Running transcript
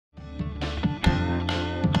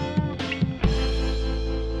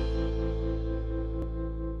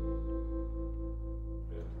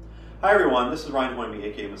Hi everyone, this is Ryan Hoyme,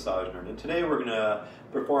 aka Massage Nerd, and today we're going to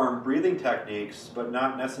perform breathing techniques, but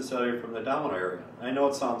not necessarily from the abdominal area. I know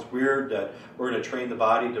it sounds weird that we're going to train the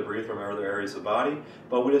body to breathe from other areas of the body,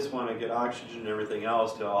 but we just want to get oxygen and everything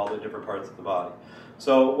else to all the different parts of the body.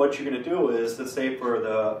 So what you're going to do is, let's say for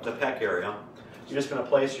the pec area, you're just going to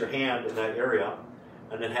place your hand in that area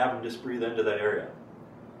and then have them just breathe into that area.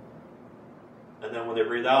 And then when they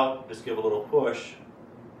breathe out, just give a little push.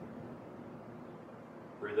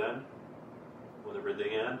 Breathe in. When they're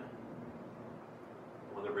breathing in,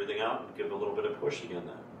 when they're breathing out, give a little bit of push again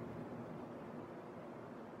then.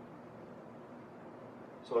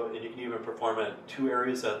 So and you can even perform it in two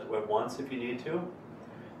areas at once if you need to.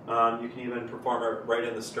 You can even perform it right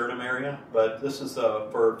in the sternum area, but this is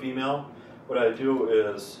for a female. What I do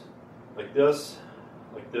is like this,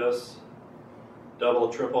 double,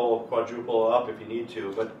 triple, quadruple up if you need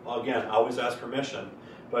to, but again, always ask permission.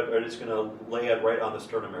 But I'm just going to lay it right on the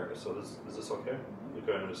sternum area. So is this okay?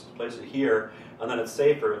 Okay, I'm going to just place it here, and then it's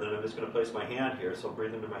safer, and then I'm just going to place my hand here. So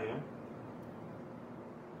breathe into my hand.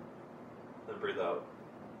 Then breathe out.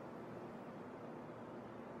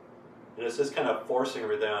 And it's just kind of forcing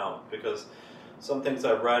everything out, because some things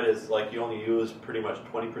I've read is like you only use pretty much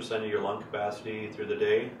 20% of your lung capacity through the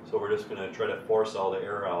day. So we're just going to try to force all the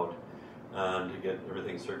air out to get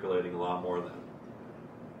everything circulating a lot more than.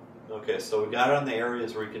 Okay, so we got it on the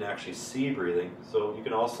areas where you can actually see breathing. So you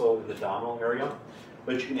can also in the abdominal area,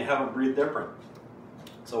 but you can have them breathe different.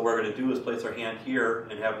 So what we're going to do is place our hand here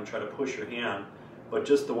and have them try to push your hand, but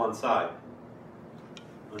just to one side.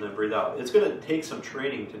 And then breathe out. It's going to take some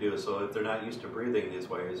training to do, so if they're not used to breathing these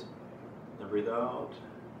ways, then breathe out.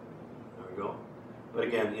 There we go. But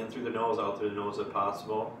again, in through the nose, out through the nose if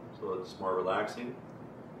possible, so it's more relaxing.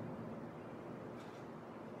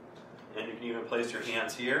 And you can even place your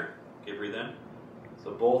hands here. Okay, breathe in. So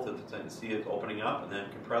both at the time, see it opening up and then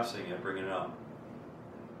compressing it, bringing it up.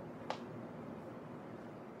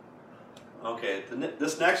 Okay,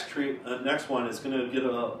 this next one is going to get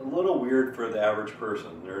a little weird for the average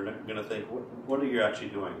person. They're going to think, what are you actually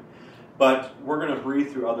doing? But we're going to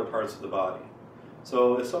breathe through other parts of the body.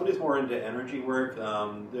 So if somebody's more into energy work,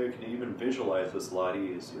 they can even visualize this a lot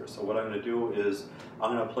easier. So what I'm going to do is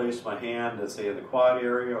I'm going to place my hand, let's say in the quad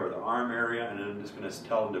area or the arm area, and I'm just going to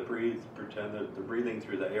tell them to breathe, pretend that they're breathing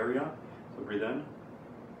through the area. So breathe in,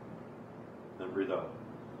 then breathe out.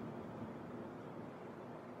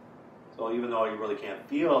 So even though you really can't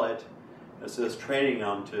feel it, it's just training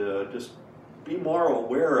them to just be more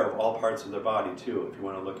aware of all parts of their body too, if you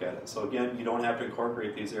want to look at it. So again, you don't have to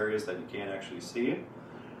incorporate these areas that you can't actually see.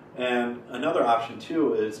 And another option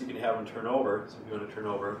too is you can have them turn over. So if you want to turn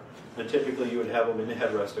over, and typically you would have them in the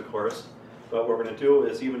headrest, of course. But what we're going to do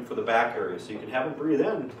is even for the back area, so you can have them breathe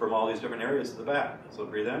in from all these different areas of the back. So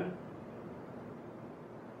breathe in,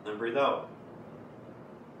 then breathe out.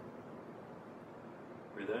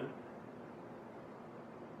 Breathe in,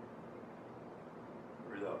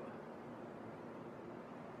 breathe out.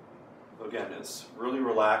 Again, it's really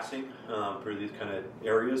relaxing for these kind of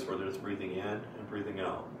areas where they're just breathing in and breathing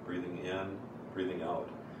out, breathing in, breathing out.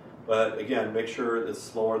 But again, make sure it's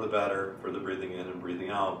slower the better for the breathing in and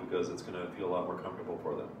breathing out, because it's going to feel a lot more comfortable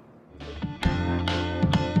for them.